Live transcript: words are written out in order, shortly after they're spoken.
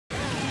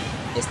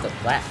It's the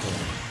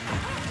platform.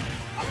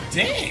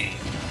 Dang.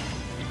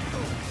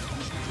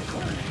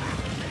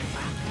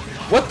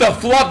 What the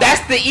flub?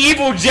 That's the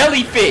evil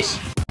jellyfish.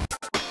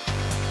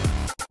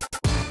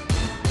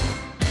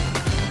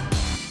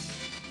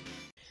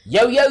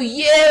 Yo, yo,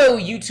 yo!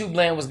 YouTube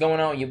land, what's going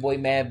on? Your boy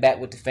Mav back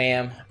with the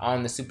fam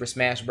on the Super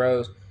Smash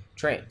Bros.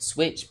 Trent,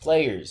 switch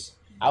players.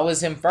 I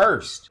was him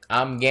first.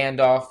 I'm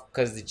Gandalf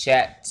because the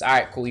chat.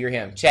 Alright, cool, you're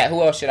him. Chat,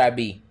 who else should I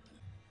be?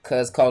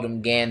 Cuz called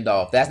him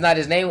Gandalf. That's not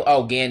his name?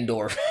 Oh,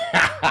 Gandorf.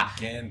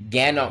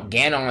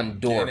 Ganondorf.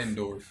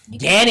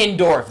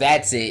 Ganondorf,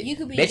 that's it. You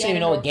could be Bet you don't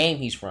even know what game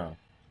he's from.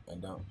 I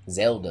don't.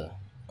 Zelda.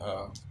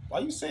 Why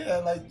you say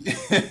that like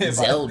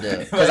Zelda?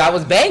 Because I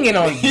was banging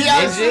on you,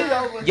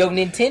 Yo,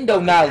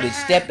 Nintendo knowledge,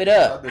 step it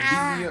up.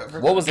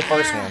 What was the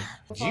first one?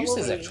 Juice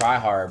is a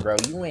tryhard, bro.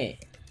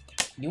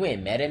 You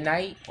went Meta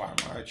Knight? Why am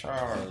I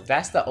tryhard?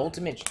 That's the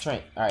ultimate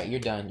Trent. Alright, you're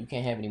done. You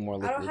can't have any more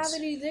liquids. I don't have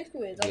any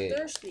liquids. I'm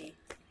thirsty.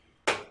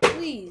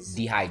 Please.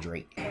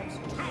 Dehydrate.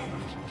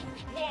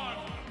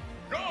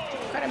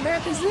 What kind of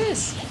map is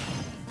this?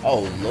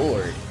 Oh,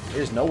 Lord.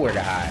 There's nowhere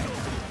to hide.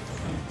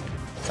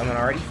 Someone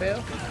already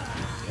fell?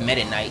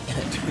 Meta Knight.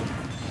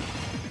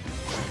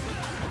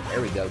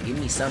 There we go. Give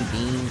me some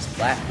beams,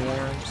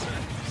 platforms.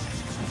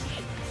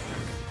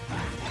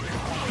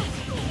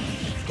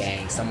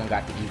 Dang, someone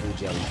got the evil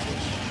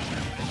jellyfish.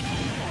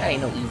 That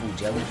ain't no evil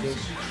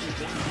jellyfish.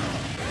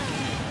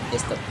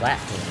 It's the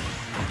platform.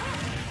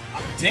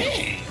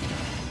 Dang.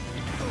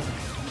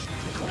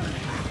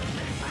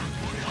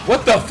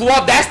 What the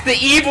flub? That's the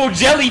evil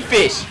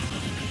jellyfish.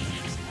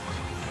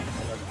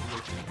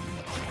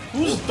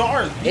 Who's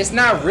Darth? It's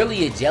not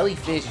really a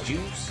jellyfish,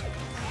 Juice.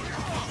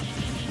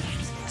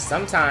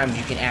 Sometimes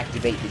you can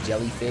activate the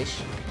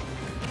jellyfish.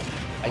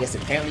 I guess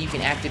apparently you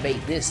can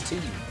activate this too.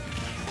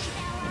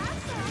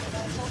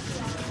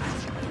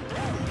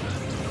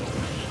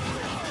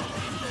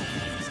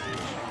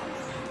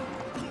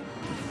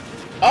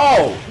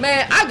 Oh,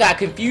 man, I got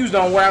confused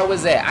on where I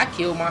was at. I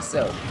killed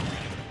myself.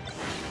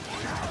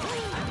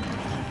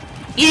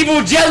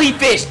 Evil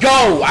jellyfish,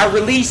 go! I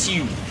release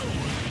you.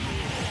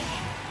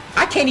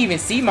 I can't even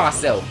see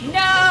myself.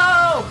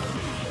 No!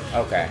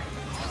 Okay.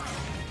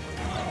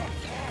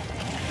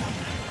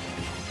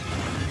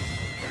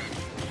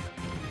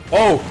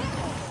 Oh!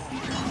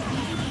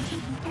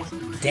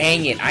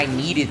 Dang it, I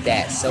needed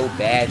that so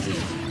badly.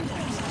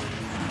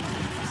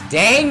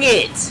 Dang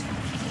it!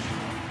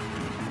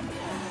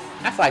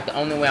 I feel like the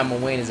only way I'm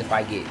gonna win is if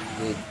I get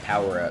good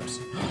power-ups.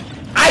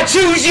 I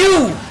choose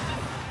you!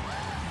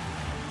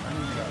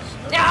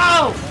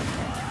 No!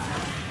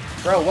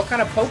 Bro, what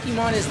kind of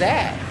Pokemon is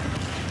that?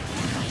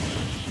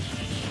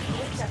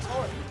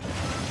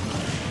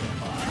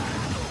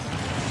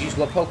 Juice,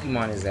 what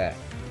Pokemon is that?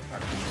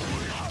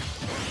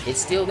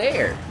 It's still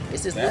there.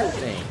 It's this little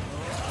thing.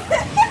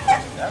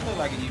 That looked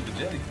like an evil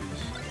jellyfish.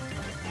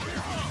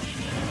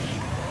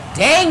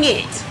 Dang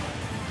it!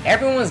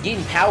 Everyone's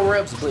getting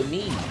power-ups but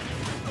me.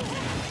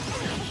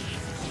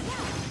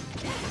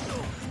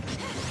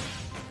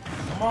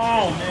 Come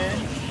on,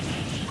 man.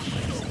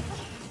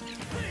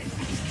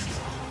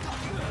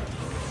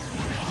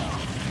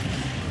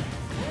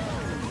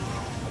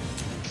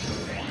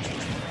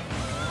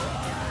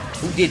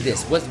 Who did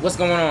this? What's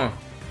going on?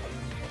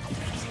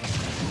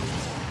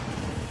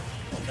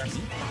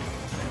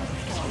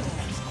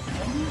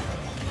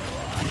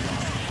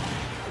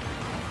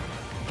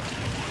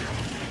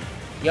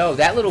 Yo,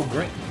 that little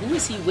green. Who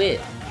is he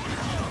with?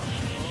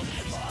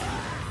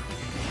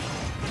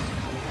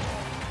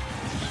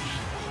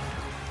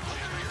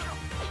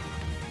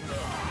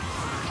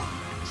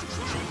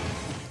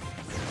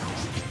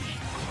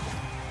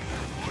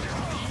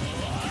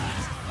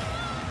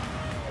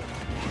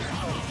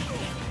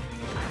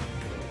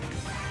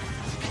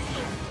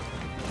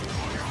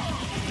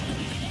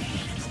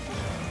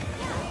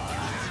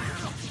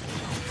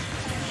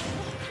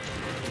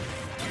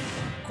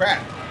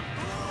 Crap.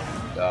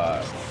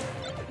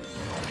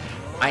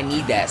 I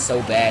need that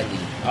so badly.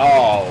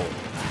 Oh.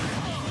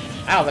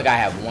 I don't think I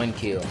have one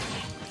kill.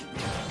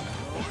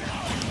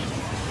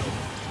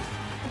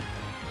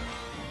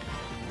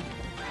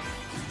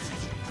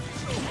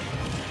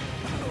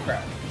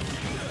 Crap.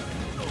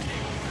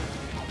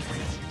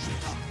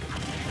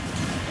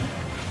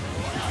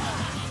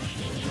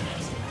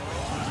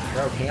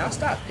 Bro, can y'all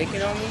stop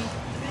picking on me?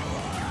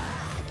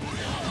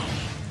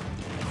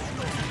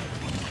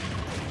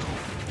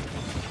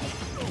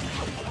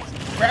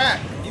 Crap.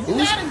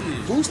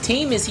 Whose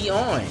team is he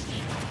on? I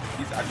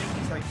think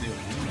he's like the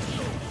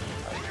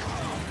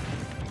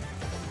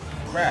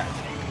crap.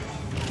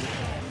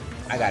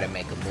 I gotta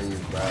make a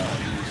move, bro.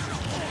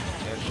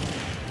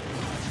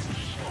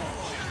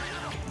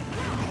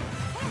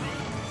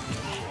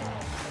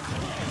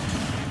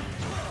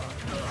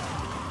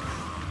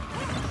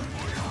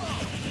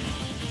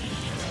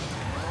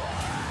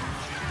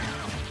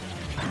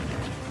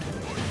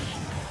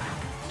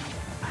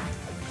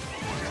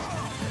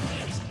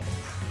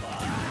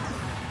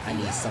 I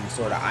need some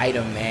sort of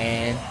item,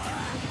 man.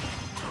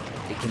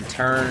 It can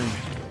turn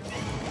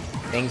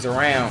things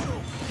around.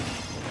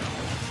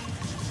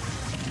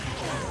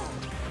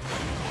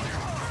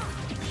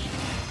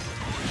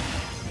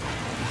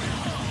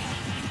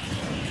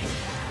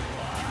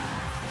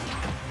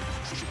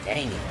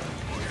 Dang it.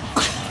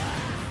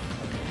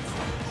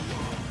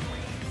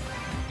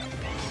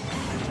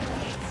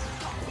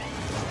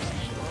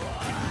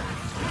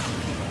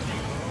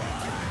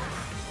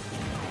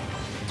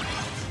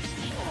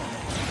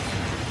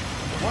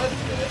 What the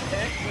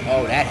heck?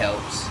 Oh, that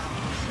helps.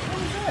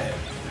 What was that?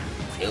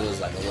 It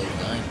was like a little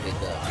gun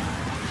pickup.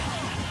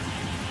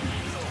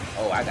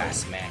 Oh, I got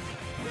smacked.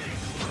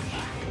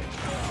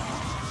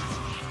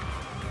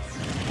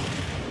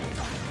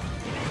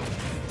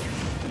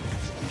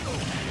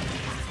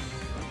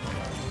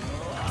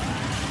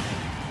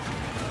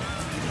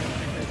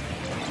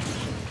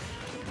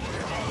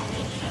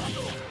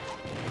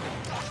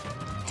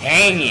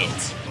 Dang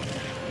it!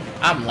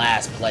 I'm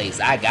last place.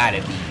 I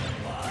gotta be.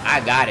 I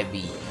gotta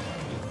be.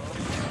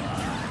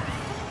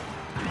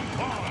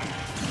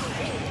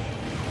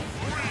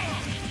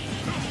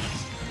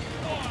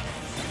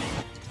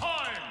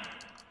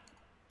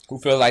 Who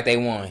feels like they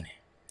won?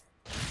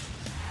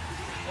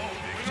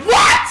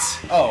 What?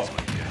 Oh,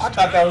 I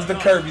thought that was the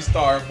Kirby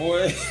star,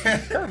 boy.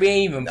 Kirby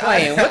ain't even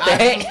playing. What the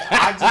heck?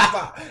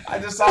 I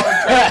just saw the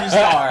Kirby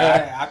star.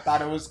 I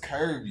thought it was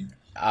Kirby.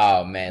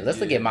 Oh man, let's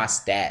look at my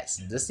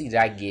stats. Let's see what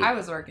I get. I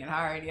was working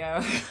hard,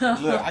 yo.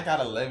 Look, I got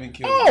 11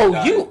 kills.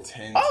 Oh, you.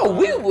 10 Oh,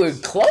 we times. were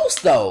close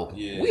though.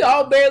 Yeah. We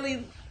all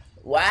barely.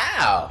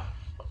 Wow.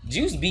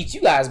 Juice beat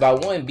you guys by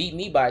 1, beat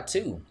me by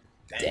 2.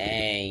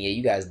 Dang, yeah,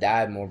 you guys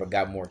died more but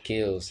got more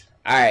kills.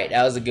 Alright,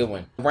 that was a good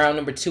one. Round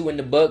number 2 in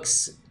the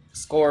books.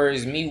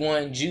 Scores me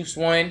 1, Juice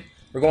 1.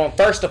 We're going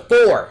first to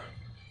 4.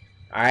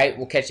 Alright,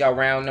 we'll catch y'all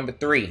round number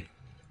 3.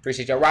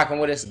 Appreciate y'all rocking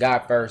with us.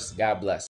 God first. God bless.